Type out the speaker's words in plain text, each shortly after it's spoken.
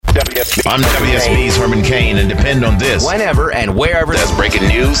I'm WSB's Herman Cain, and depend on this Whenever and wherever there's breaking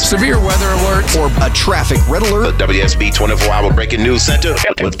news, severe weather alert, or a traffic red alert. the WSB 24-hour breaking news center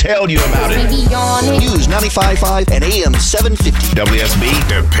will tell you about it. News 95.5 and AM 750. WSB,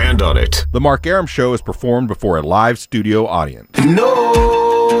 depend on it. The Mark Arum Show is performed before a live studio audience. No,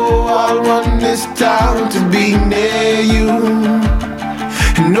 I want this town to be near you.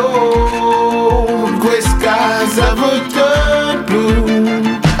 No gray skies ever turn blue.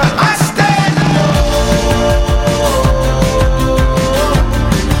 I stand alone.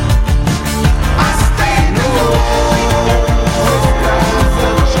 I stand alone.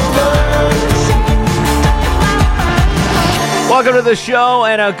 Welcome to the show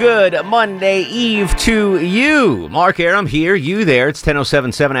and a good Monday Eve to you. Mark Arum here, you there. It's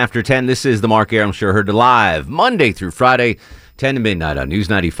 10:07 after 10. This is the Mark Arum Show, heard live Monday through Friday, 10 to midnight on News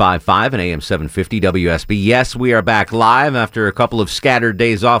 95.5 and AM 750 WSB. Yes, we are back live after a couple of scattered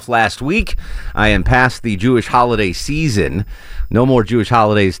days off last week. I am past the Jewish holiday season. No more Jewish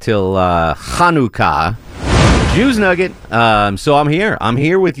holidays till Hanukkah. Jews Nugget. So I'm here. I'm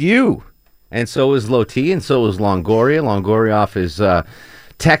here with you. And so is Loti, and so is Longoria. Longoria off his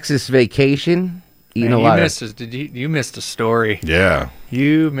Texas vacation. You missed a story. Yeah.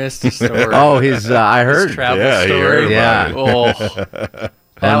 You missed a story. Oh, I heard. His travel story. Yeah. Oh,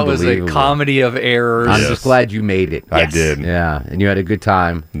 that was a comedy of errors. I'm just glad you made it. I did. Yeah, and you had a good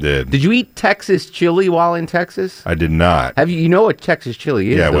time. Did you eat Texas chili while in Texas? I did not. Have you? You know what Texas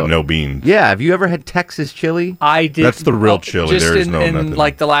chili is? Yeah, though. with no beans. Yeah, have you ever had Texas chili? I did. That's the real chili. Just There's in nothing.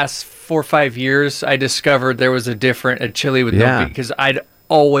 like the last 4 or 5 years, I discovered there was a chili with no beans, because I'd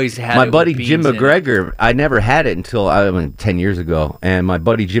always had my it buddy with Jim beans in it. McGregor. I never had it until 10 years ago, and my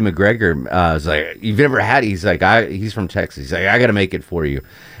buddy Jim McGregor was like, "You've never had it?" He's like, "He's from Texas." He's like, "I got to make it for you."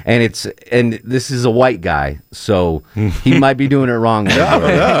 And this is a white guy, so he might be doing it wrong.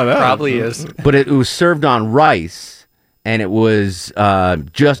 No. Probably is. But it was served on rice, and it was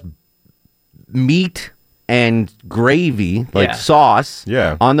just meat and gravy, like sauce,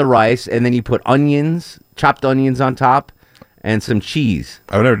 on the rice, and then you put chopped onions on top, and some cheese.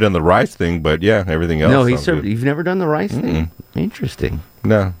 I've never done the rice thing, but yeah, everything else. No, you've never done the rice thing? Interesting.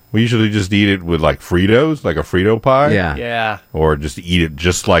 No, we usually just eat it with like Fritos, like a Frito pie. Yeah. Or just eat it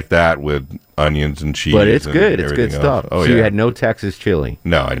just like that with onions and cheese. But it's and good. It's good stuff. Oh, so you had no Texas chili?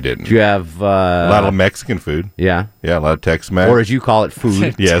 No, I didn't. Do you have... a lot of Mexican food. Yeah? Yeah, a lot of Tex-Mex. Or as you call it,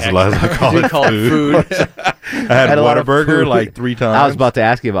 food. Yes, a lot of I call it food. I had Whataburger like 3 times. I was about to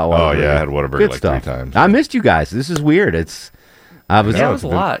ask you about Whataburger. Oh, yeah, I had Whataburger good like stuff. 3 times. I missed you guys. This is weird. It was a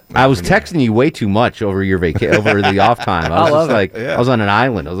lot. I was texting you way too much over your over the off time. I was I was on an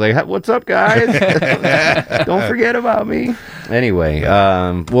island. I was like, "What's up, guys? Don't forget about me." Anyway,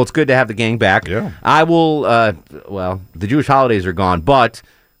 well, it's good to have the gang back. Yeah. I will. The Jewish holidays are gone, but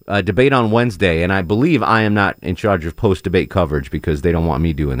debate on Wednesday, and I believe I am not in charge of post-debate coverage because they don't want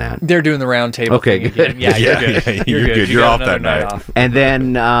me doing that. They're doing the round table. Okay, thing good. Again. Yeah, you're good. You're good. You're off that night. Off. And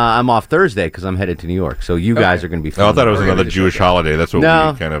then I'm off Thursday because I'm headed to New York. So you guys are going to be. Oh, I thought it was another Jewish holiday. That's what we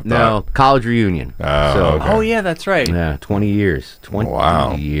kind of thought. No, college reunion. Okay. Oh yeah, that's right. Yeah, 20 years.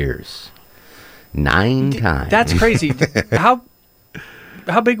 20 years. 9 times. That's crazy. How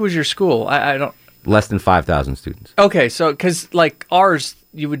big was your school? I don't. Less than 5,000 students. Okay, so because like ours,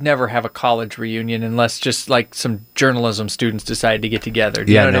 you would never have a college reunion unless just like some journalism students decided to get together.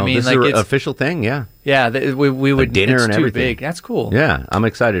 Do you know what I mean? This is an official thing. Yeah. Yeah, we would. Dinner it's and too everything. big. That's cool. Yeah, I'm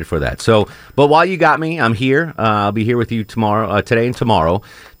excited for that. So, but while you got me, I'm here. I'll be here with you today and tomorrow.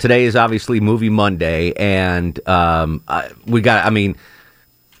 Today is obviously Movie Monday, and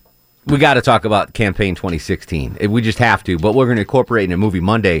we got to talk about campaign 2016. We just have to, but we're going to incorporate it in Movie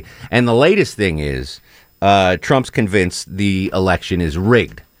Monday. And the latest thing is Trump's convinced the election is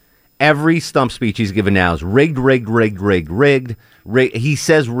rigged. Every stump speech he's given now is rigged. He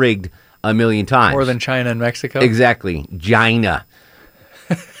says rigged a million times. More than China and Mexico? Exactly. China.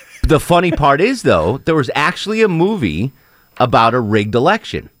 The funny part is, though, there was actually a movie about a rigged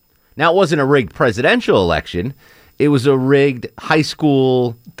election. Now, it wasn't a rigged presidential election. It was a rigged high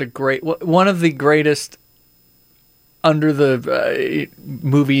school. One of the greatest under the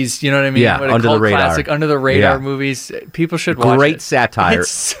movies, you know what I mean? Yeah, what under the radar. Classic, under the radar movies. People should watch it. Great satire.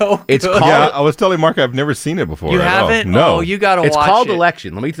 It's so good. It's called. Yeah, I was telling Mark I've never seen it before. You haven't? No. Oh, you got to watch it. It's called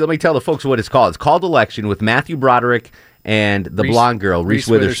Election. Let me tell the folks what it's called. It's called Election with Matthew Broderick and the blonde girl, Reese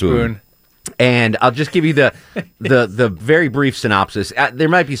Witherspoon. And I'll just give you the very brief synopsis. There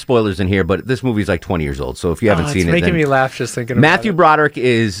might be spoilers in here, but this movie's like 20 years old. So if you haven't seen it, it's making me laugh just thinking about Matthew it. Broderick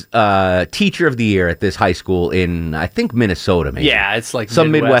is Teacher of the Year at this high school in, I think, Minnesota, maybe. Yeah, it's like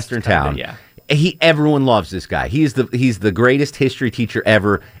some Midwestern town. Yeah. Everyone loves this guy. He's the greatest history teacher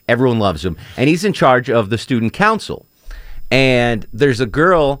ever. Everyone loves him, and he's in charge of the student council. And there's a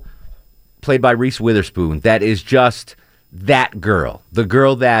girl played by Reese Witherspoon that is just that girl, the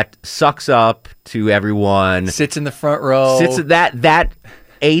girl that sucks up to everyone, sits in the front row, that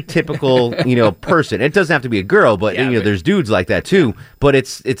atypical person. It doesn't have to be a girl, but there's dudes like that too. But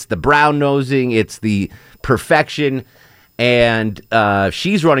it's the brown nosing, it's the perfection, and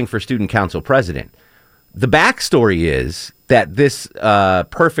she's running for student council president. The backstory is that this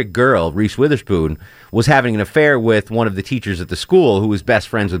perfect girl, Reese Witherspoon, was having an affair with one of the teachers at the school who was best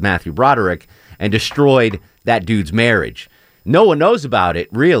friends with Matthew Broderick and destroyed that dude's marriage. No one knows about it,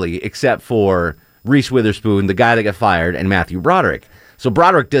 really, except for Reese Witherspoon, the guy that got fired, and Matthew Broderick. So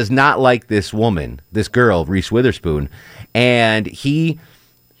Broderick does not like this woman, this girl, Reese Witherspoon, and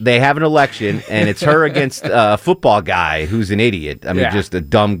they have an election, and it's her against a football guy who's an idiot. I mean, just a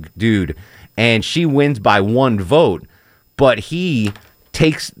dumb dude. And she wins by 1 vote, but he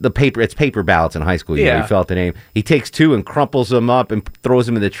takes the paper. It's paper ballots in high school. You know, he felt the name. He takes 2 and crumples them up and throws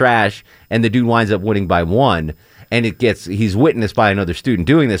them in the trash, and the dude winds up winning by 1. And he's witnessed by another student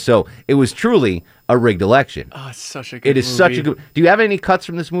doing this. So it was truly a rigged election. Oh, it's such a good movie. It is such a good. Do you have any cuts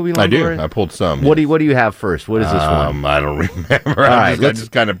from this movie, Longoria? I do. I pulled some. What do you have first? What is this one? I don't remember. All right, I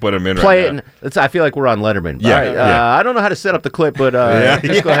just kind of put them in. Play right it. I feel like we're on Letterman. Yeah, All right, I don't know how to set up the clip, but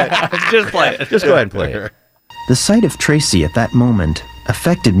just go ahead. Just play it. Just go ahead and play it. The sight of Tracy at that moment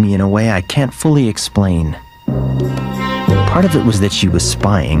affected me in a way I can't fully explain. Part of it was that she was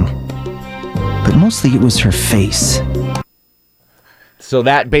spying, but mostly it was her face. So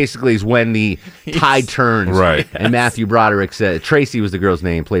that basically is when the tide turns. Right. And Matthew Broderick said, Tracy was the girl's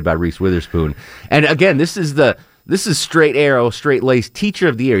name, played by Reese Witherspoon. And again, this is straight arrow, straight laced teacher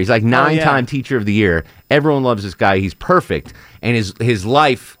of the year. He's like 9-time teacher of the year. Everyone loves this guy. He's perfect. And his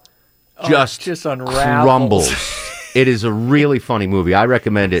life just crumbles. It is a really funny movie. I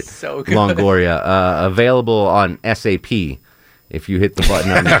recommend it. So good. Longoria. Available on SAP if you hit the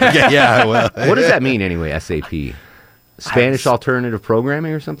button on there. Yeah, well. What does that mean anyway, SAP? Spanish alternative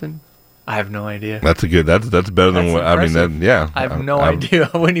programming or something? I have no idea. That's better than what impressive. I mean. Yeah, I have no idea.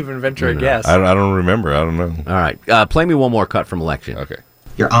 I wouldn't even venture a guess. I don't remember. I don't know. All right, play me one more cut from Election. Okay.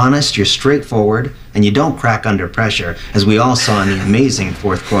 You're honest, you're straightforward, and you don't crack under pressure, as we all saw in the amazing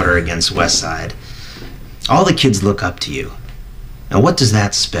fourth quarter against Westside. All the kids look up to you. Now, what does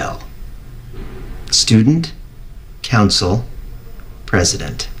that spell? Student, council,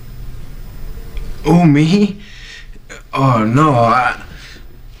 president. Oh, me? Oh, no,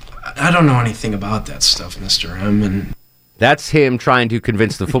 I don't know anything about that stuff, Mr. M. And that's him trying to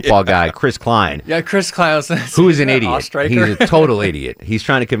convince the football guy, Chris Klein. Yeah, Chris Klein. Who is an idiot. He's a total idiot. He's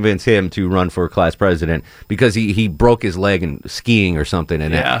trying to convince him to run for class president because he broke his leg in skiing or something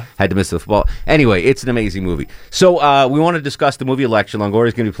and had to miss the football. Anyway, it's an amazing movie. So we want to discuss the movie Election.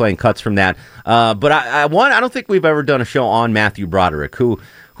 Longoria's going to be playing cuts from that. But I don't think we've ever done a show on Matthew Broderick, who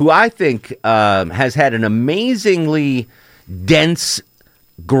I think has had an amazingly dense,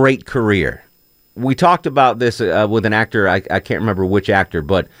 great career. We talked about this with an actor, I can't remember which actor,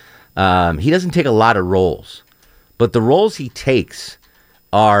 but he doesn't take a lot of roles. But the roles he takes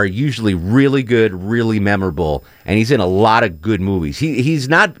are usually really good, really memorable, and he's in a lot of good movies. He's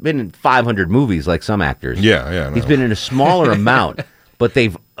not been in 500 movies like some actors. Yeah. No. He's been in a smaller amount, but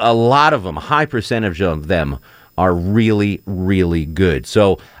a lot of them, a high percentage of them, are really, really good.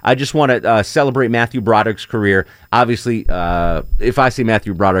 So I just want to celebrate Matthew Broderick's career. Obviously, if I say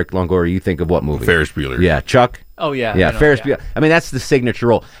Matthew Broderick, Longoria, you think of what movie? Ferris Bueller. Yeah, Chuck? Oh, yeah. Yeah, Ferris Bueller. I mean, that's the signature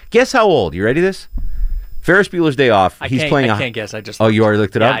role. Guess how old? You ready for this? Ferris Bueller's Day Off. I can't guess. I just. Oh, you already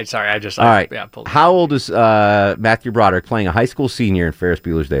looked it up? Yeah, sorry. All right. Yeah, pulled it how old is Matthew Broderick playing a high school senior in Ferris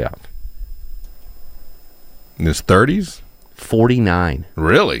Bueller's Day Off? In his 30s? 49.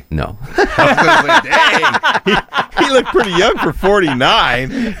 Really? No. I was gonna say, dang. He looked pretty young for 49.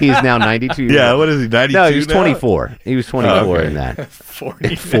 He is now 92. Yeah, what is he, 92 No, he was now? 24. He was 24 in that.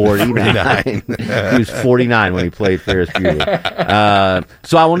 49. He was 49 when he played Ferris Bueller.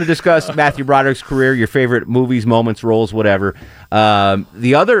 So I want to discuss Matthew Broderick's career, your favorite movies, moments, roles, whatever.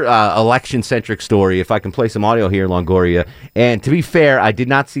 The other election-centric story, if I can play some audio here, Longoria, and to be fair, I did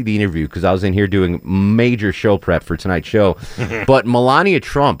not see the interview because I was in here doing major show prep for tonight's show, but Melania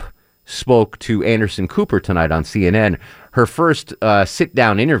Trump spoke to Anderson Cooper tonight on CNN, her first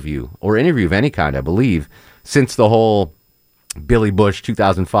sit-down interview, or interview of any kind, I believe, since the whole Billy Bush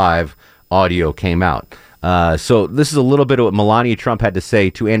 2005 audio came out. So this is a little bit of what Melania Trump had to say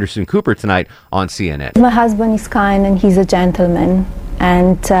to Anderson Cooper tonight on CNN. My husband is kind and he's a gentleman,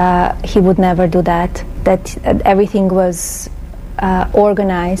 and he would never do that. That everything was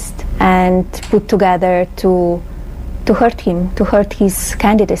organized and put together to hurt him, to hurt his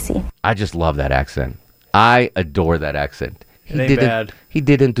candidacy. I just love that accent. I adore that accent. It ain't bad. He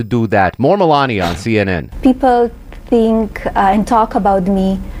didn't do that. More Melania on CNN. People think and talk about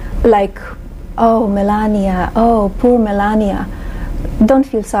me like, oh, Melania, oh, poor Melania. Don't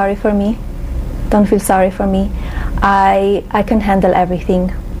feel sorry for me. Don't feel sorry for me. I can handle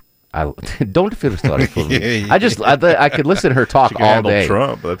everything. I don't feel sorry for me. I could listen to her talk all day.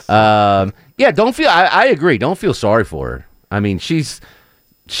 Trump. Yeah, don't feel. I agree. Don't feel sorry for her. I mean, she's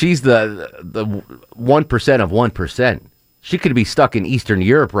the 1% of 1%. She could be stuck in Eastern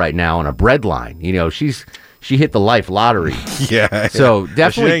Europe right now on a bread line. You know, she hit the life lottery. Yeah. So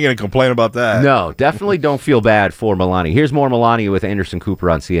definitely she ain't gonna complain about that. No, definitely don't feel bad for Melania. Here's more Melania with Anderson Cooper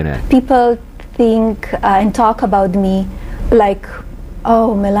on CNN. People think and talk about me like,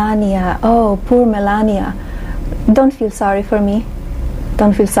 oh, Melania, oh, poor Melania. Don't feel sorry for me.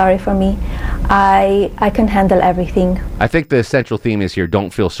 Don't feel sorry for me. I can handle everything. I think the central theme is here,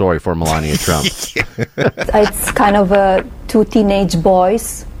 don't feel sorry for Melania Trump. It's kind of two teenage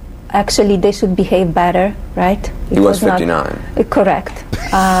boys. Actually, they should behave better, right? He was 59. Correct.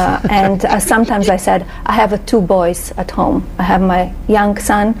 And sometimes I said, I have two boys at home. I have my young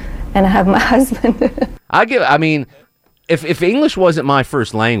son and I have my husband. If English wasn't my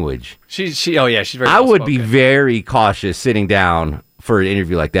first language, she's very I would be well-spoken. very cautious sitting down for an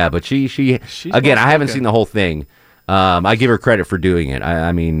interview like that. But she again, I haven't seen the whole thing. I give her credit for doing it.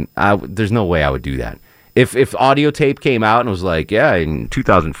 There's no way I would do that. If audio tape came out and was like, yeah, in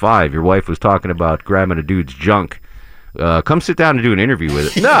 2005, your wife was talking about grabbing a dude's junk. Come sit down and do an interview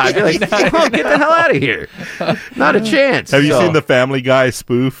with it. No, I'd be like, no, get the hell out of here. Not a chance. Have you seen the Family Guy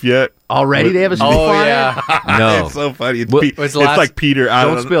spoof yet? Already? They have a spoof on it? No. It's so funny. It's like Peter.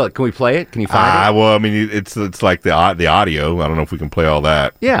 Don't spill it. Can we play it? Can you find it? Well, I mean, it's like the audio. I don't know if we can play all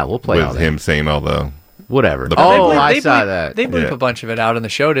that. Yeah, we'll play with all that. him saying all the whatever. I saw that. They bleep a bunch of it out on the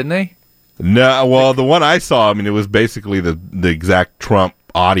show, didn't they? No, well, the one I saw, I mean, it was basically the exact Trump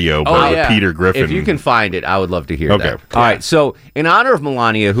audio, but with Peter Griffin. If you can find it, I would love to hear Okay. that. All right, so in honor of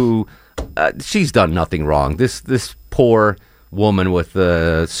Melania, who she's done nothing wrong. This poor woman with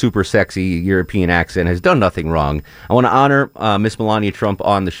the super sexy European accent has done nothing wrong. I want to honor Miss Melania Trump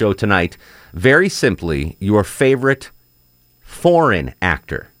on the show tonight. Very simply, your favorite foreign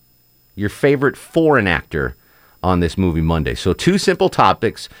actor. Your favorite foreign actor on this Movie Monday. So 2 simple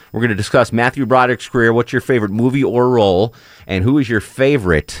topics. We're going to discuss Matthew Broderick's career, what's your favorite movie or role, and who is your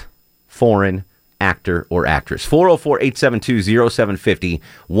favorite foreign actor or actress. 404-872-0750,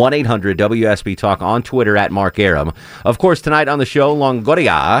 1-800-WSB Talk, on Twitter at Mark Arum. Of course, tonight on the show,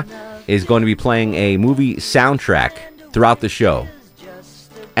 Longoria is going to be playing a movie soundtrack throughout the show.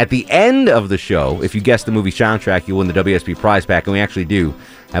 At the end of the show, if you guess the movie soundtrack, you win the WSB prize pack, and we actually do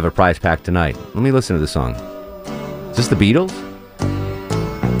have a prize pack tonight. Let me listen to the song. Is this the Beatles?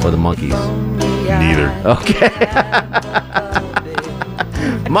 Or the Monkees? Neither. Okay.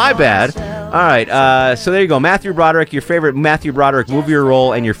 My bad. All right, so there you go. Matthew Broderick, your favorite Matthew Broderick movie or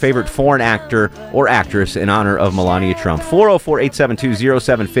role, and your favorite foreign actor or actress in honor of Melania Trump.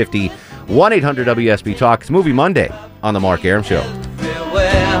 404-872-0750, 1-800-WSB Talk. It's Movie Monday on The Mark Arum Show.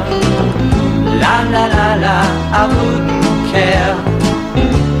 La la la la, I wouldn't care,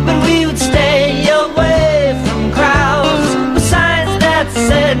 but we would stay away from crowds with signs that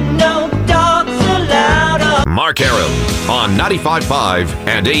said no dogs allowed. Mark Arum on 95.5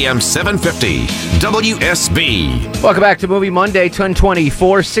 and AM 750 WSB. Welcome back to Movie Monday,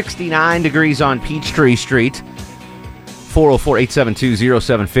 1024, 69 degrees on Peachtree Street.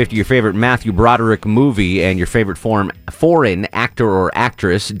 404-872-0750, your favorite Matthew Broderick movie and your favorite foreign actor or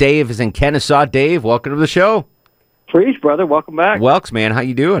actress. Dave is in Kennesaw. Dave, welcome to the show. Preach, brother. Welcome back. Welks, man. How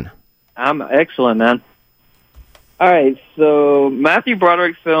you doing? I'm excellent, man. All right, so Matthew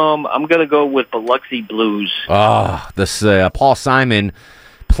Broderick film, I'm going to go with Biloxi Blues. Oh, this Paul Simon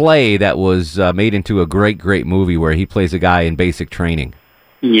play that was made into a great, great movie where he plays a guy in basic training.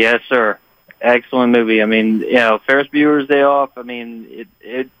 Yes, sir. Excellent movie. I mean, you know, Ferris Bueller's Day Off. I mean,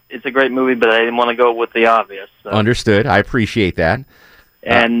 it's a great movie, but I didn't want to go with the obvious. So. Understood. I appreciate that.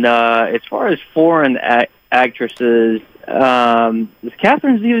 And as far as foreign actresses, does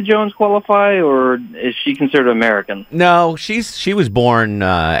Catherine Zeta-Jones qualify, or is she considered American? No, she was born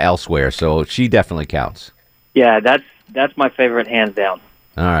elsewhere, so she definitely counts. Yeah, that's my favorite, hands down.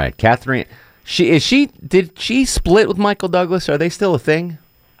 All right, Catherine. Did she split with Michael Douglas? Are they still a thing?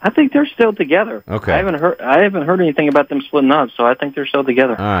 I think they're still together. Okay. I haven't heard anything about them splitting up, so I think they're still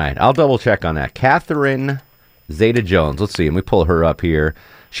together. All right, I'll double check on that. Catherine Zeta-Jones. Let's see. Let me pull her up here.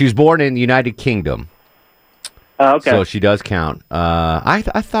 She was born in the United Kingdom. Okay. So she does count. I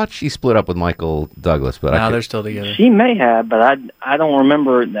thought she split up with Michael Douglas, but no, they're still together. She may have, but I don't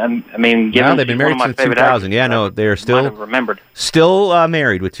remember. I mean, given they've been she's married one of my since favorite 2000. actors, Yeah, no, they're might have remembered. still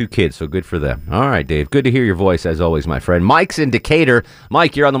married with 2 kids, so good for them. All right, Dave. Good to hear your voice, as always, my friend. Mike's in Decatur.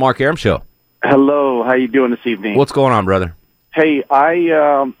 Mike, you're on the Mark Arum Show. Hello, how you doing this evening? What's going on, brother? Hey,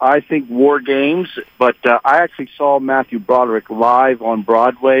 I think War Games, but I actually saw Matthew Broderick live on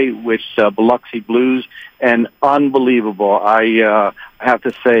Broadway with Biloxi Blues, and unbelievable. I have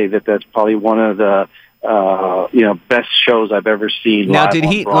to say that's probably one of the best shows I've ever seen. Now, live did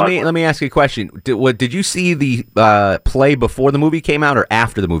on he? Broadway. Let me ask you a question. Did you see the play before the movie came out, or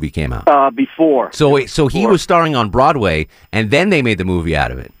after the movie came out? Before. So wait, so he was starring on Broadway, and then they made the movie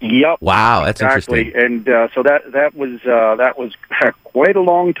out of it. Yep. Wow, that's exactly. interesting. And so that was quite a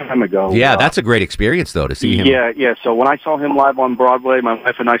long time ago. Yeah, that's a great experience, though, to see him. Yeah. So when I saw him live on Broadway, my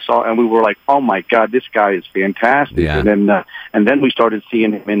wife and I saw, and we were like, "Oh my God, this guy is fantastic!" Yeah. And then we started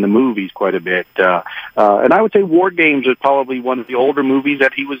seeing him in the movies quite a bit. And I would say War Games is probably one of the older movies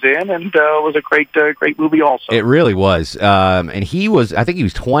that he was in, and was a great movie also. It really was. And he was, I think he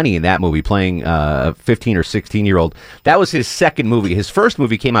was 20 in that movie, playing a 15 or 16-year-old. That was his second movie. His first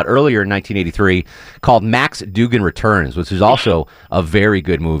movie came out earlier in 1983 called Max Dugan Returns, which is also a very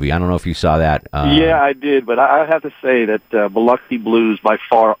good movie. I don't know if you saw that. Yeah, I did, but I have to say that Biloxi Blues, by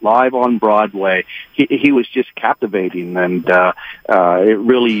far, live on Broadway, he was just captivating, and it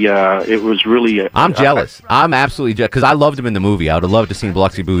was really. I'm jealous. I'm absolutely jealous because I loved him in the movie. I would have loved to see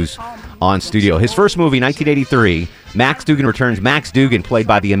Biloxi Blues on studio. His first movie, 1983, Max Dugan Returns. Max Dugan, played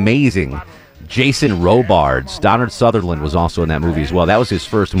by the amazing Jason Robards. Donald Sutherland was also in that movie as well. That was his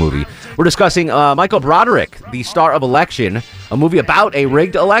first movie. We're discussing Michael Broderick, the star of Election, a movie about a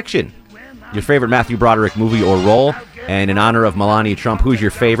rigged election. Your favorite Matthew Broderick movie or role? And in honor of Melania Trump, who's your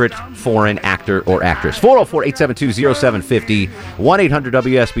favorite foreign actor or actress? 404-872-0750,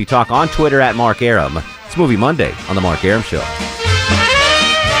 1-800-WSB Talk, on Twitter at Mark Arum. It's Movie Monday on The Mark Arum Show.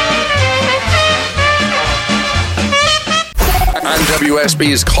 I'm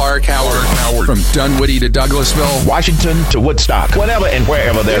WSB's Clark Howard. From Dunwoody to Douglasville, Washington to Woodstock, whenever and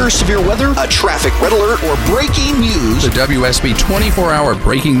wherever There's severe weather, a traffic red alert, or breaking news. the WSB 24-hour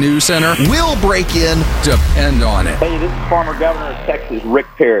breaking news center. We'll break in. Depend on it. Hey, this is former Governor of Texas, Rick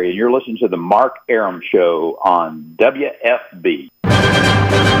Perry, and you're listening to the Mark Arum Show on WFB.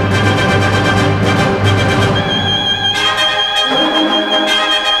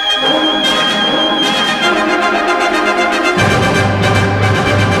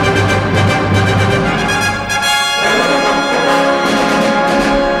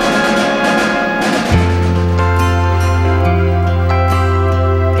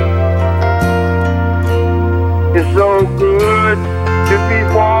 It's so good to be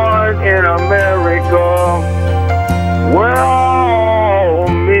born in America, where all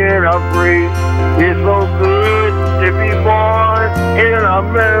men are free. It's so good to be born in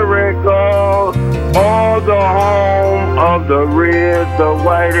America, all the home of the red, the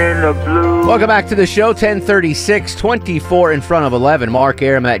white, and the blue. Welcome back to the show. 1036, 24 in front of 11. Mark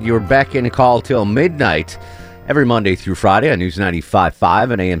Arum at your beck and call till midnight. Every Monday through Friday on News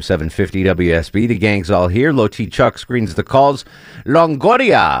 95.5 and AM 750 WSB. The gang's all here. Low T Chuck screens the calls.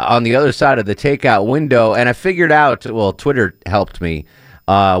 Longoria on the other side of the takeout window. And I figured out, well, Twitter helped me,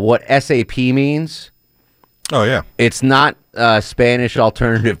 what SAP means. Oh, yeah. It's not Spanish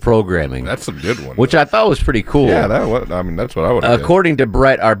alternative programming. That's a good one. Which I thought was pretty cool. Yeah, that's what I would have According to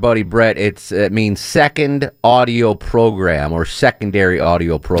Brett, our buddy Brett, it means second audio program or secondary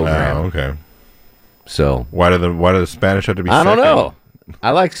audio program. Oh, okay. So why do the Spanish have to be I don't second? know.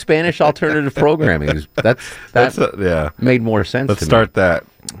 I like Spanish alternative programming. That made more sense Let's to me. start that.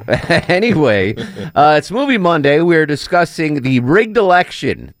 Anyway, it's Movie Monday. We're discussing the rigged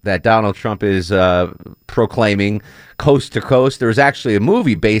election that Donald Trump is proclaiming coast to coast. There was actually a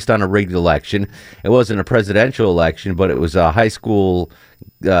movie based on a rigged election. It wasn't a presidential election, but it was a high school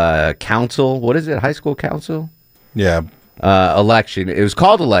council. What is it? High school council? Yeah. Election. It was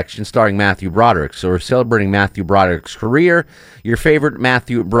called Election, starring Matthew Broderick. So we're celebrating Matthew Broderick's career. Your favorite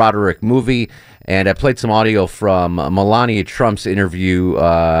Matthew Broderick movie. And I played some audio from Melania Trump's interview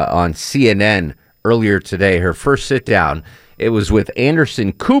on CNN earlier today. Her first sit down. It was with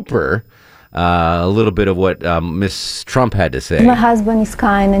Anderson Cooper. A little bit of what Miss Trump had to say. My husband is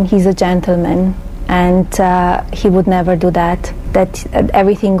kind and he's a gentleman, and he would never do that. That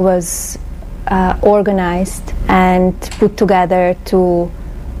everything was organized and put together to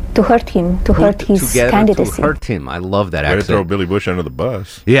hurt him, to hurt his candidacy. To hurt him. I love that Way to accent. throw Billy Bush under the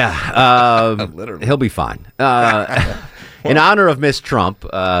bus. Yeah, Literally. he'll be fine. In honor of Miss Trump,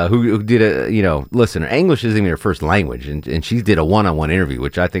 who did listen, English isn't even her first language, and she did a one-on-one interview,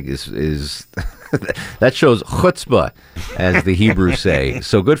 which I think is that shows chutzpah, as the Hebrews say.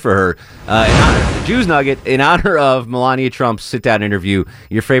 So good for her. Jews Nugget, in honor of Melania Trump's sit-down interview,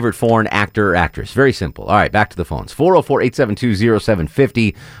 your favorite foreign actor or actress. Very simple. All right, back to the phones.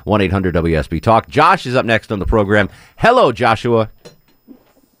 404-872-0750, 1-800-WSB Talk. Josh is up next on the program. Hello, Joshua.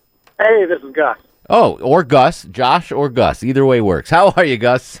 Hey, this is Gus. Oh, or Gus. Josh or Gus. Either way works. How are you,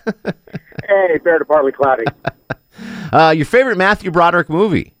 Gus? Hey, fair to partly cloudy. Your favorite Matthew Broderick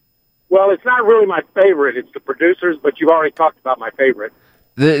movie? Well, it's not really my favorite. It's the producers, but you've already talked about my favorite.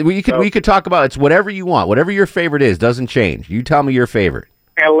 We could talk about it's whatever you want. Whatever your favorite is doesn't change. You tell me your favorite.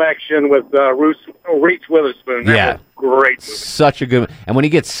 Election with Reese Witherspoon. That was great movie. Such a good. And when he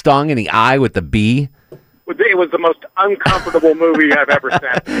gets stung in the eye with the bee. It was the most uncomfortable movie I've ever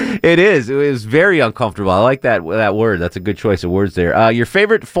seen. It is. It was very uncomfortable. I like that word. That's a good choice of words there. Your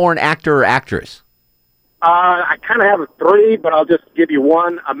favorite foreign actor or actress? I kind of have a three, but I'll just give you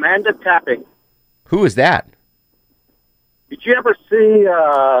one. Amanda Tapping. Who is that? Did you ever see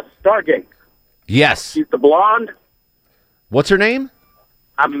Stargate? Yes. She's the blonde. What's her name?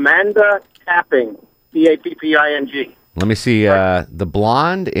 Amanda Tapping. Tapping. Let me see. The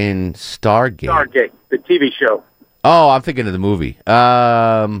blonde in Stargate. Stargate, the TV show. Oh, I'm thinking of the movie.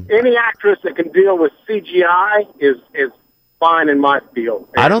 Any actress that can deal with CGI is fine in my field.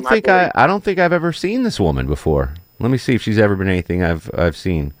 I don't think I've ever seen this woman before. Let me see if she's ever been anything I've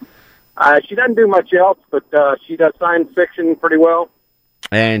seen. She doesn't do much else, but she does science fiction pretty well.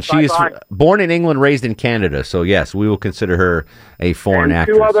 And she is born in England, raised in Canada. So yes, we will consider her a foreign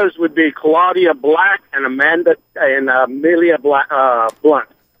actress. Two others would be Claudia Black and Amelia Blunt.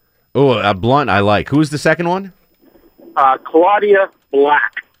 Oh, Blunt, I like. Who's the second one? Claudia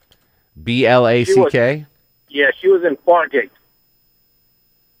Black. Black. Yeah, she was in Fargate.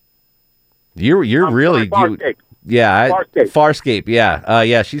 You're really Farscape. yeah, Farscape. Farscape. Yeah,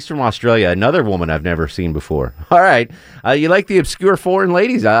 yeah. She's from Australia. Another woman I've never seen before. All right, you like the obscure foreign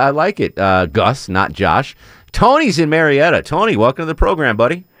ladies? I like it. Gus, not Josh. Tony's in Marietta. Tony, welcome to the program,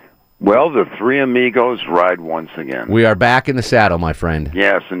 buddy. Well, the three amigos ride once again. We are back in the saddle, my friend.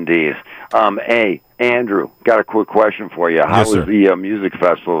 Yes, indeed. Hey, Andrew, got a quick question for you. How Yes, was sir. the music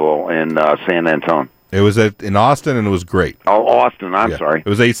festival in San Antonio? It was in Austin, and it was great. Oh, Austin. I'm sorry. It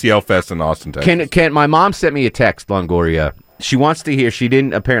was ACL Fest in Austin, Texas. Can my mom sent me a text, Longoria. She wants to hear. She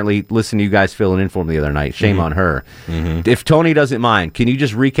didn't apparently listen to you guys filling in for me the other night. Shame on her. Mm-hmm. If Tony doesn't mind, can you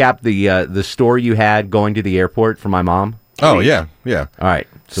just recap the story you had going to the airport for my mom? Oh, yeah. All right.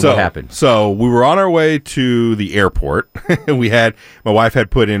 So what happened? So we were on our way to the airport. My wife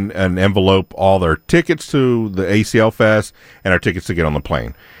had put in an envelope all their tickets to the ACL Fest and our tickets to get on the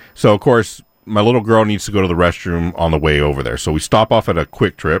plane. So, of course, my little girl needs to go to the restroom on the way over there. So we stop off at a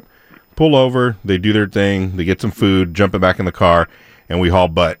Quick Trip, pull over, they do their thing, they get some food, jump back in the car, and we haul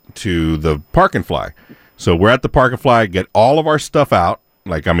butt to the Park and Fly. So we're at the Park and Fly, get all of our stuff out.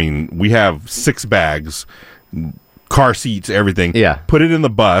 We have 6 bags, car seats, everything. Yeah. Put it in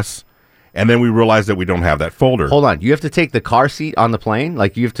the bus, and then we realize that we don't have that folder. Hold on. You have to take the car seat on the plane?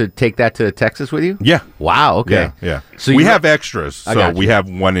 Like you have to take that to Texas with you? Yeah. Wow. Okay. Yeah. So we have extras, I so got we you. have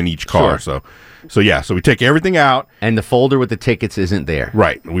one in each car. Sure. So we take everything out. And the folder with the tickets isn't there.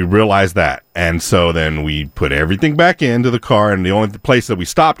 Right. We realized that. And so then we put everything back into the car, and the only place that we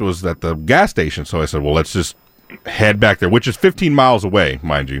stopped was at the gas station. So I said, well, let's just head back there, which is 15 miles away,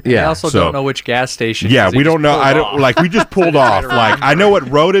 mind you. I also don't know which gas station. Yeah, 'cause they we just don't know. pulled I don't off. like. We just pulled off. Like I know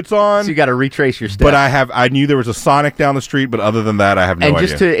what road it's on. So you got to retrace your steps. But I knew there was a Sonic down the street. But other than that, I have no and idea.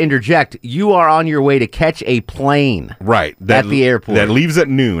 just to interject, you are on your way to catch a plane. Right. At the airport. That leaves at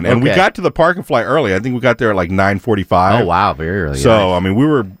noon. And we Okay. got to the Park and Fly early. I think we got there at like 9:45. Oh, wow. Very early. So, we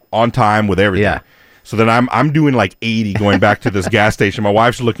were on time with everything. Yeah. So then I'm doing like 80 going back to this gas station. My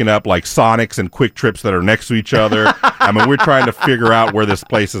wife's looking up like Sonics and Quick Trips that are next to each other. We're trying to figure out where this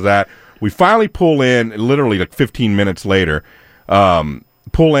place is at. We finally pull in, literally like 15 minutes later,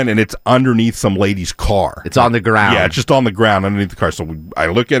 pull in, and it's underneath some lady's car. It's on the ground. Yeah, it's just on the ground underneath the car. So I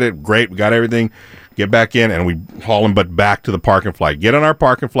look at it, great, we got everything. Get back in, and we haul them back to the Park and Fly. Get on our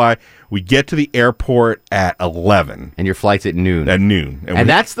Park and Fly. We get to the airport at 11. And your flight's at noon. At noon. And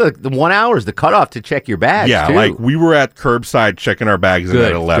that's the 1 hour is the cutoff to check your bags, yeah, too. like we were at curbside checking our bags in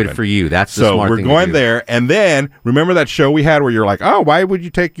at 11. Good for you. That's the so smart we're thing to going do. there, and then remember that show we had where you're like, oh, why would you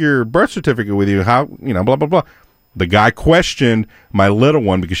take your birth certificate with you? How, blah, blah, blah. The guy questioned my little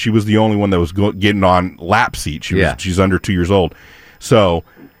one because she was the only one that was getting on lap seat. She's under 2 years old. So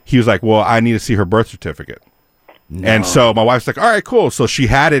he was like, well, I need to see her birth certificate. No. And so my wife's like, all right, cool. So she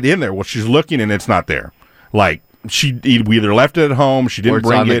had it in there. Well, she's looking, and it's not there. Like, we either left it at home, she didn't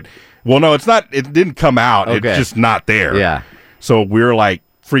bring it. Well, no, it's not. It didn't come out. Okay. It's just not there. Yeah. So we're like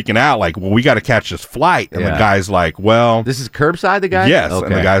freaking out, like, well, we got to catch this flight. And the guy's like, well, this is curbside. The guy. Yes. Okay.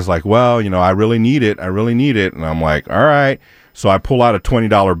 And the guy's like, well, I really need it. And I'm like, all right. So I pull out a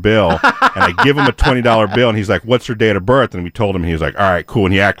 $20 bill and I give him a $20 bill and he's like, what's her date of birth? And we told him, he was like, all right, cool.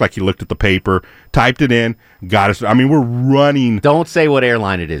 And he acted like he looked at the paper, typed it in, got us. I mean, we're running. Don't say what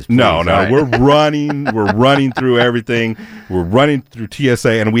airline it is. Please. No. Right. We're running. We're running through everything. We're running through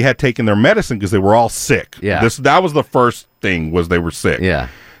TSA and we had taken their medicine because they were all sick. Yeah. That was the first thing was they were sick. Yeah.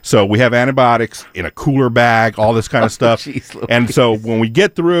 So we have antibiotics in a cooler bag, all this kind of stuff. And so when we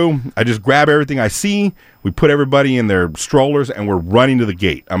get through, I just grab everything I see. We put everybody in their strollers, and we're running to the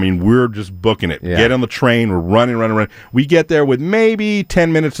gate. I mean, we're just booking it. Yeah. Get on the train. We're running. We get there with maybe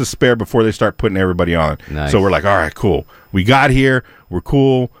 10 minutes to spare before they start putting everybody on. Nice. So we're like, all right, cool. We got here. We're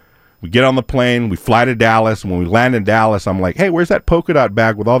cool. We get on the plane. We fly to Dallas. And when we land in Dallas, I'm like, hey, where's that polka dot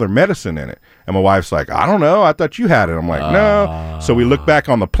bag with all their medicine in it? And my wife's like, I don't know. I thought you had it. I'm like, no. So we look back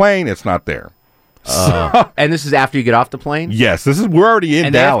on the plane. It's not there. And this is after you get off the plane? Yes. We're already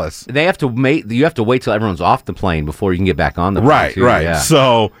in Dallas. You have to wait till everyone's off the plane before you can get back on the plane. Right, too. right. Yeah.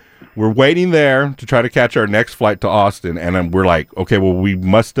 So we're waiting there to try to catch our next flight to Austin. And then we're like, okay, well, we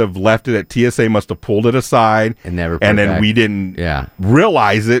must have left it at TSA, must have pulled it aside. And never put And it then back. we didn't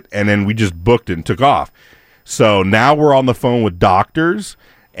realize it. And then we just booked it and took off. So now we're on the phone with doctors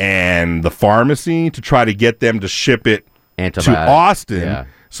and the pharmacy to try to get them to ship it to Austin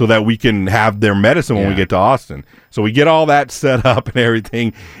so that we can have their medicine when we get to Austin. So we get all that set up and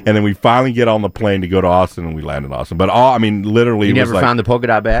everything, and then we finally get on the plane to go to Austin, and we land in Austin. But literally, You it was never like, found the polka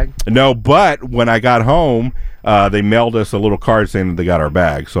dot bag? No, but when I got home, they mailed us a little card saying that they got our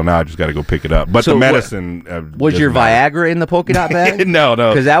bag. So now I just got to go pick it up. But So the medicine was your Viagra in the polka dot bag? No,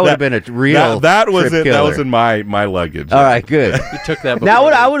 because that would have been a real that was trip it. That killer. was in my luggage. All right, good. You took that. Now,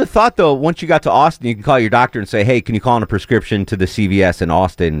 what I would have thought, though, once you got to Austin, you can call your doctor and say, hey, can you call in a prescription to the CVS in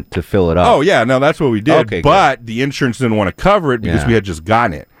Austin to fill it up? Oh, yeah. No, that's what we did. Okay, but the insurance didn't want to cover it because we had just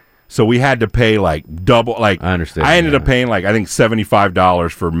gotten it. So we had to pay like double. Like I understand. I ended up paying like I think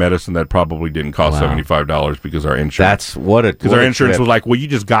 $75 for medicine that probably didn't cost $75 because our insurance. Because our insurance was like, well, you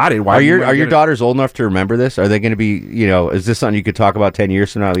just got it. Why are your daughters old enough to remember this? Are they going to be? Is this something you could talk about 10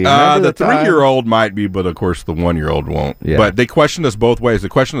 years from now? The 3-year-old might be, but of course the 1-year-old won't. Yeah. But they questioned us both ways. They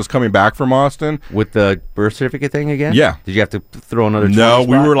questioned us coming back from Austin with the birth certificate thing again. Yeah. Did you have to throw another? No,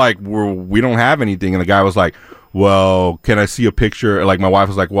 20 we spot? were like, we don't have anything, and the guy was like, well, can I see a picture? Like my wife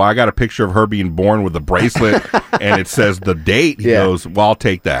was like, well, I got a picture of her being born with a bracelet, and it says the date. He goes, well, I'll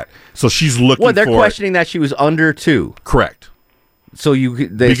take that. So she's looking. Well, they're for questioning that she was under 2. Correct. So you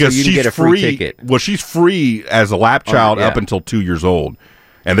Because can get a free ticket. Well, she's free as a lap child up until 2 years old,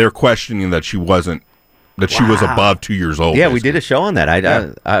 and they're questioning that she wasn't. That she was above 2 years old. Yeah, we did a show on that.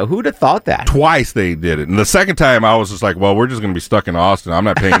 Who'd have thought that? Twice they did it. And the second time I was just like, well, we're just going to be stuck in Austin. I'm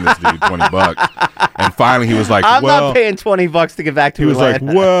not paying this dude $20. And finally he was like, I'm not paying $20 to get back to He was Atlanta.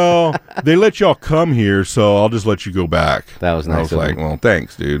 like, well, they let y'all come here, so I'll just let you go back. That was nice. I was like, well,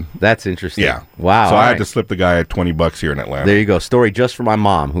 thanks, dude. That's interesting. Yeah. Wow. So all I had right. to slip the guy at $20 here in Atlanta. There you go. Story just for my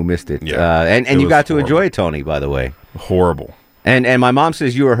mom who missed it. Yeah. And It you was got to horrible. enjoy it, Tony, by the way. Horrible. And my mom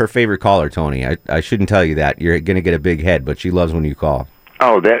says you are her favorite caller, Tony. I shouldn't tell you that. You're going to get a big head, but she loves when you call.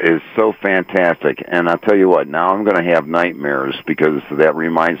 Oh, that is so fantastic. And I'll tell you what, now I'm going to have nightmares because that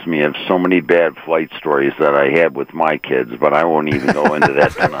reminds me of so many bad flight stories that I had with my kids, but I won't even go into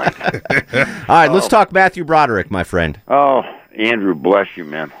that tonight. All right, let's talk Matthew Broderick, my friend. Oh, Andrew, bless you,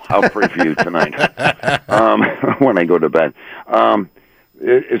 man. I'll pray for you tonight when I go to bed.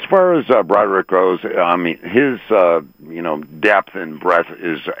 As far as Broderick goes, I mean, his depth and breadth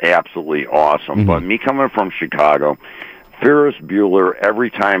is absolutely awesome. Mm-hmm. But me coming from Chicago, Ferris Bueller, every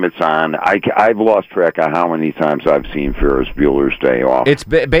time it's on, I've lost track of how many times I've seen Ferris Bueller's Day Off. It's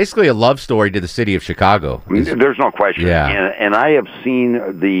basically a love story to the city of Chicago. There's no question. Yeah. And I have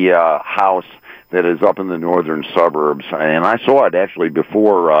seen the house that is up in the northern suburbs, and I saw it actually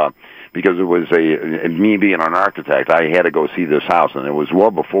before. Because it was me being an architect, I had to go see this house, and it was well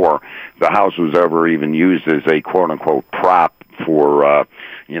before the house was ever even used as a quote-unquote prop for,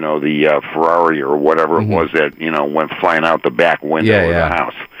 the Ferrari or whatever it was that, went flying out the back window of the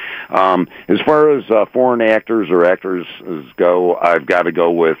house. As far as foreign actors or actors go, I've got to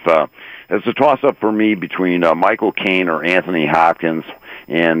go with, it's a toss-up for me between Michael Caine or Anthony Hopkins.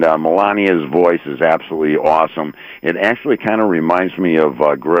 And Melania's voice is absolutely awesome. It actually kind of reminds me of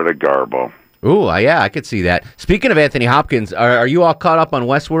Greta Garbo. Ooh, yeah, I could see that. Speaking of Anthony Hopkins, are you all caught up on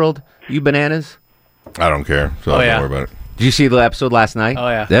Westworld, you bananas? I don't care, so don't worry about it. Did you see the episode last night? Oh,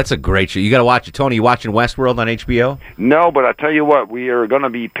 yeah. That's a great show. You got to watch it. Tony, you watching Westworld on HBO? No, but I tell you what, we are going to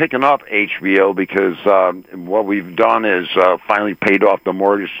be picking up HBO because what we've done is finally paid off the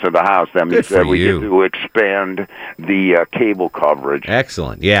mortgage to the house. That means that we get to expand the cable coverage.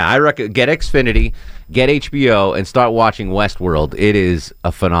 Excellent. Yeah, I recommend get Xfinity, get HBO, and start watching Westworld. It is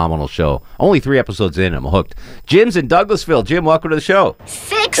a phenomenal show. Only 3 episodes in, I'm hooked. Jim's in Douglasville. Jim, welcome to the show.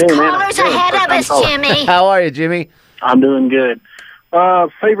 6 callers ahead of us, Jimmy. How are you, Jimmy? I'm doing good.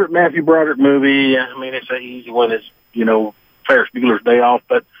 Favorite Matthew Broderick movie? I mean, it's an easy one. It's, Ferris Bueller's Day Off,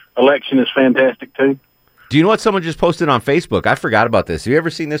 but Election is fantastic, too. Do you know what someone just posted on Facebook? I forgot about this. Have you ever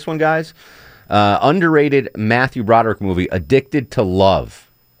seen this one, guys? Underrated Matthew Broderick movie, Addicted to Love.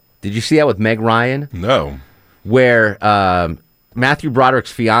 Did you see that with Meg Ryan? No. Where Matthew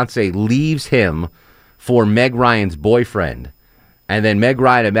Broderick's fiance leaves him for Meg Ryan's boyfriend. And then Meg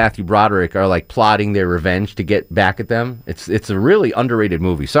Ryan and Matthew Broderick are like plotting their revenge to get back at them. It's a really underrated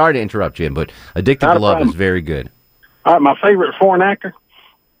movie. Sorry to interrupt, Jim, but Addicted to Love is very good. All right, my favorite foreign actor,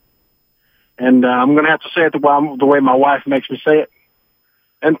 and I'm going to have to say it the way my wife makes me say it.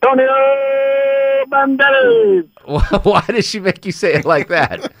 Antonio Banderas. Why does she make you say it like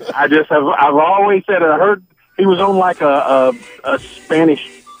that? I've always said it. I heard he was on like a Spanish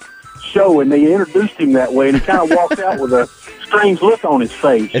show, and they introduced him that way, and he kind of walked out with a strange look on his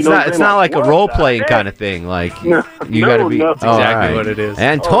face. It's not like a role playing kind of thing. Like you got to be. That's exactly what it is.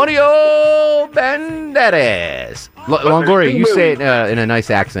 Antonio Banderas. Longoria, you say it in a nice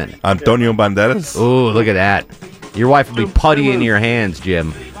accent. Antonio Banderas. Oh, look at that. Your wife will be putty in your hands,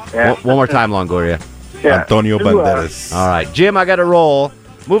 Jim. Yeah. One more time, Longoria. Yeah. Antonio Banderas. All right, Jim, I got to roll.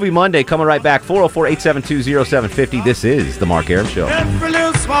 Movie Monday coming right back. 404-872-0750. This is the Mark Arum Show. Every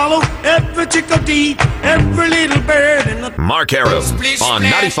little swallow, every chickadee, every little bird in the Mark Arum on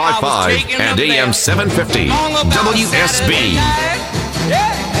 95.5 and AM 750 WSB.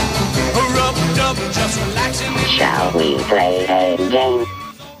 Shall we play a game?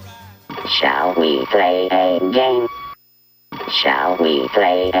 Shall we play a game? Shall we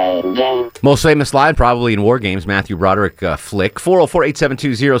play a game? Most famous line, probably in War Games, Matthew Broderick flick.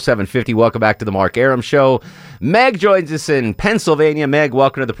 404-872-0750. Welcome back to the Mark Arum Show. Meg joins us in Pennsylvania. Meg,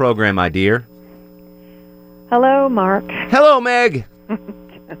 welcome to the program, my dear. Hello, Mark. Hello, Meg.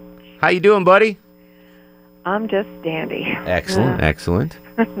 How you doing, buddy? I'm just dandy. Excellent, excellent.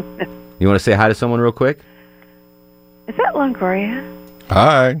 You want to say hi to someone real quick? Is that Longoria?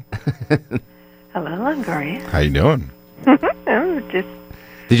 Hi. Hello, Longoria. How you doing? Oh, just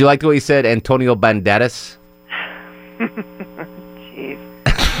Did you like the way he said Antonio Banderas? jeez.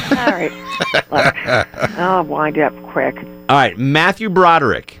 All right. Look, I'll wind up quick. All right, Matthew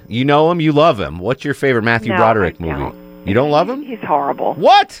Broderick. You know him, you love him. What's your favorite Matthew No, Broderick I movie? don't. You don't love him? He's horrible.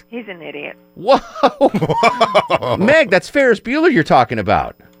 What? He's an idiot. Whoa. Meg, that's Ferris Bueller you're talking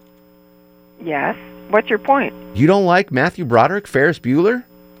about. Yes. What's your point? You don't like Matthew Broderick, Ferris Bueller?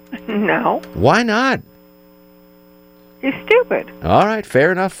 No. Why not? He's stupid. All right,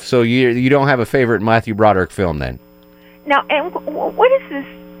 fair enough. So you don't have a favorite Matthew Broderick film then? Now, and what is this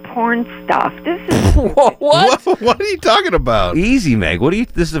porn stuff? This is what? What are you talking about? Easy, Meg.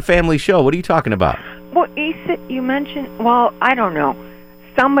 This is a family show. What are you talking about? Well, you mentioned. Well, I don't know.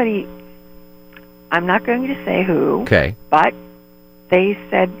 Somebody. I'm not going to say who. Okay. But they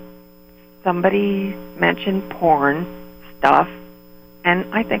said somebody mentioned porn stuff,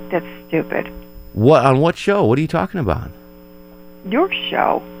 and I think that's stupid. What on what show? What are you talking about? Your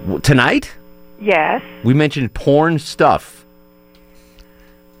show. Tonight? Yes. We mentioned porn stuff.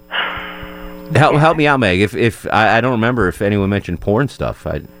 Help me out, Meg. If I don't remember if anyone mentioned porn stuff.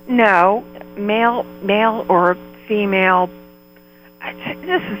 No, male or female.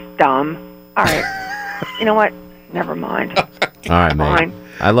 This is dumb. All right. You know what? Never mind. All right, Meg. Fine.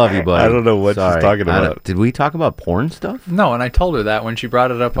 I love you, buddy. I don't know what she's talking about. Did we talk about porn stuff? No, and I told her that when she brought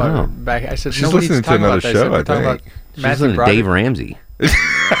it up back. I said, She's nobody's listening to talking another about that. show, I I said, we're talking think. about She's Matthew listening to Broderick. Dave Ramsey.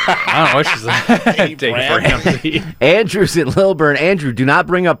 I don't know what she's like. Dave Ramsey. Andrew's in Lilburn. Andrew, do not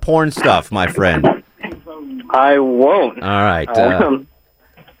bring up porn stuff, my friend. I won't. All right. Hello?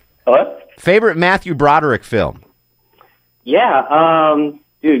 Favorite Matthew Broderick film? Yeah,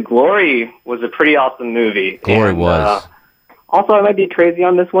 dude, Glory was a pretty awesome movie. Glory was. Also, I might be crazy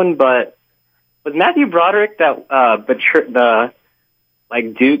on this one, but was Matthew Broderick that the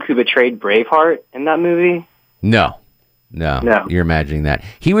Duke who betrayed Braveheart in that movie? No. You're imagining that.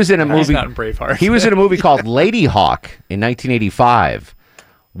 He was in a movie. He's not in Braveheart. He was in a movie called Lady Hawk in 1985,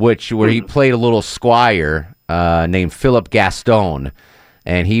 where he played a little squire named Philip Gaston,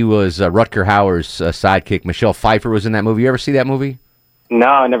 and he was Rutger Hauer's sidekick. Michelle Pfeiffer was in that movie. You ever see that movie? No,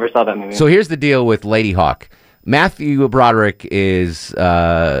 I never saw that movie. So here's the deal with Lady Hawk. Matthew Broderick is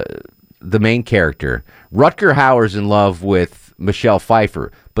the main character. Rutger Hauer's in love with Michelle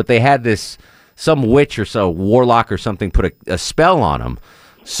Pfeiffer, but they had some witch or so warlock or something put a spell on him.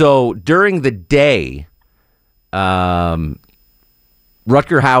 So during the day, Rutger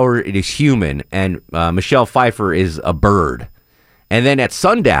Hauer is human and Michelle Pfeiffer is a bird. And then at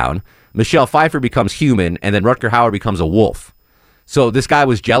sundown, Michelle Pfeiffer becomes human and then Rutger Hauer becomes a wolf. So this guy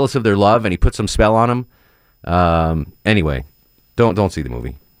was jealous of their love and he put some spell on him. Anyway, don't see the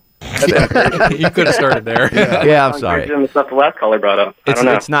movie. You could have started there. Yeah, I'm sorry. The stuff the last caller brought up. I don't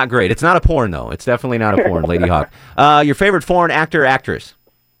know. It's not great. It's not a porn, though. It's definitely not a porn, Lady Hawk. Your favorite foreign actor or actress?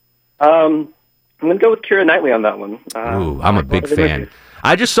 I'm going to go with Keira Knightley on that one. Ooh, I'm a big fan.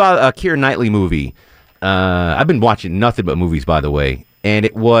 I just saw a Keira Knightley movie. I've been watching nothing but movies, by the way. And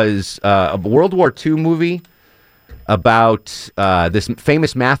it was a World War II movie about this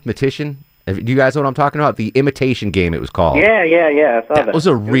famous mathematician. Do you guys know what I'm talking about? The Imitation Game, it was called. Yeah. I saw that. That was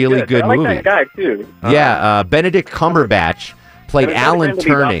a really good movie. I like that guy, too. Yeah, Benedict Cumberbatch played Alan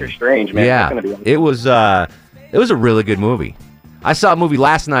Turing. Strange, man. Yeah, it was a really good movie. I saw a movie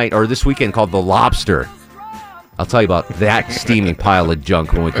last night or this weekend called The Lobster. I'll tell you about that steaming pile of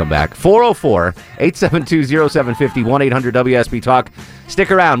junk when we come back. 404-872-0750, 1-800-WSB Talk.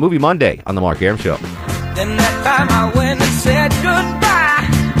 Stick around. Movie Monday on The Mark Arum Show. Then that time I went and said goodbye.